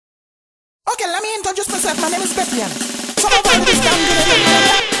introduce myself. My name is Betty. So I'm going to this damn Grenada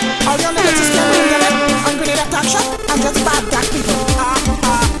area. All you know is scam and Grenada talk shop and just bad black people.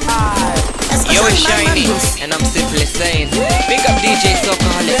 Yo, it's Shiny, and I'm simply saying, big up DJ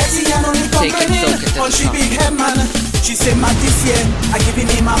SOCA-CALYPSO, taking Soca to the top. Big head man. She say my this year, I give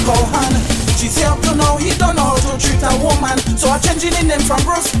him a go hand. She say up to now, he don't know how to treat a woman. So I changing his name from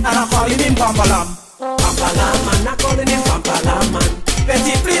Bruce, and I'm calling him Pampalam. Pampalam man, I'm calling him Pampalam man.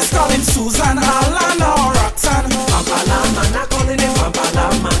 Betty, please call him Susan, Alana or Roxanne. Pampalam man, I'm calling him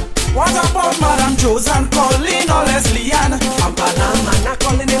Pampalam man. What about Madam Josan, Colleen or Leslie Ann? Pampalam man, I'm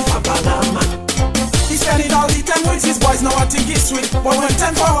calling him Pampalam man. He's spending all the time with his boys, now I think he's sweet. But when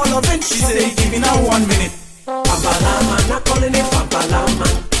time for all of it, she say he giving her 1 minute. Pampalam man, I'm calling him Pampalam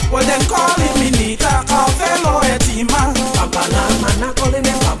man. Well then call him Minita, Carvel or Etima. Pampalam man, I'm calling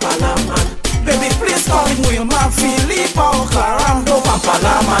him Pampalam man. Baby, please call him Wilma, Philip or Clara. No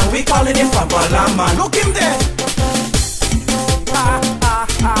Pampalam man, we calling him Pampalam man. Look him there.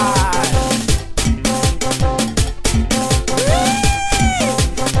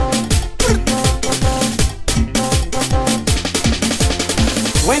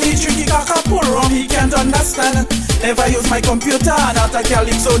 When he drink, he got a pull rum, he can't understand. Never use my computer, not a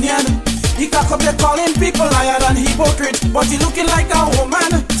Calypsonian. He cock up there calling people liar than hypocrite. But he looking like a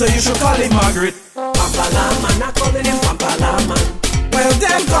woman, so you should call him Margaret. Pampalam man, not calling him Pampalam man. Well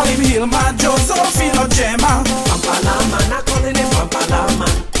then call him Hilma, Josephine or Gemma. Pampalam man, not calling him Pampalam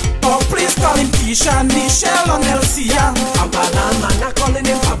man. Oh please call him Keisha, Michelle or Nelsia. Pampalam man, not calling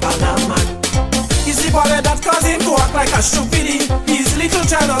him Pampalam man. Is the boy that cause him to act like a stupidity? His little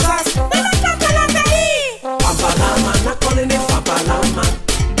child was asked, Pampalam man, not calling him Pampalam man.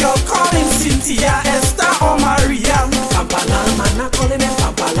 Girl call him Cynthia, Esther or Maria. Pampalam man, not calling him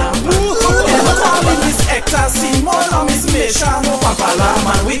Pampalam man. Then call him Miss Hector, Simon or Miss Mesha. No Pampalam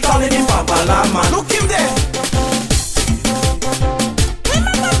man, we calling him Pampalam man. Look him there.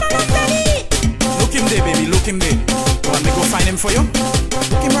 Look him there, baby, look him there. Want me go find him for you?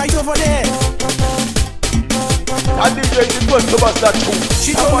 Look him right over there. And DJ is going to bust that too.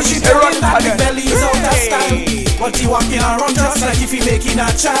 She told me she telling that the belly is out of style. But he walking around just like if he making a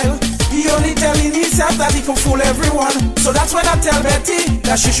child. He only telling himself that he can fool everyone. So that's when I tell Betty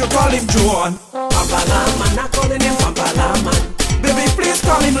that she should call him Joan. Pampalam man, not calling him Pampalam man. Baby, please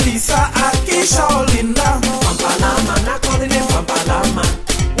call him Lisa, Akisha or Linda. Pampalam man, not calling him Pampalam man.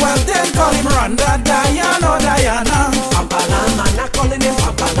 Well then call him Rhonda, Diane or Diana. Pampalam man, not calling him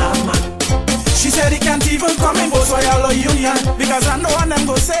Pampalam man. She said he can't even come in both Royal or Union, because I know one them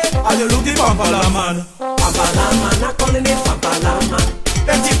go say, I'll look the Pampalam man. Pampalam man, not calling him Pampalam man.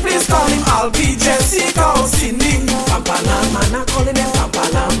 Betty, please call him Albie, Jessica or Cindy. Pampalam man, not calling him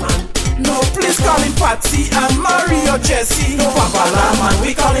Pampalam man. No, please call him Patsy and Marie or Jessie. No Pampalam man,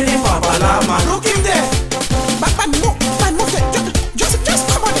 we calling him Pampalam man. Look him there. But no, just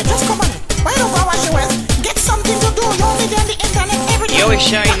come on there, just come on there. Why don't go wash your waist? Get something to do, you only there on the internet every day. Yo, it's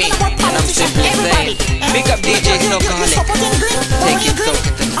Shiny,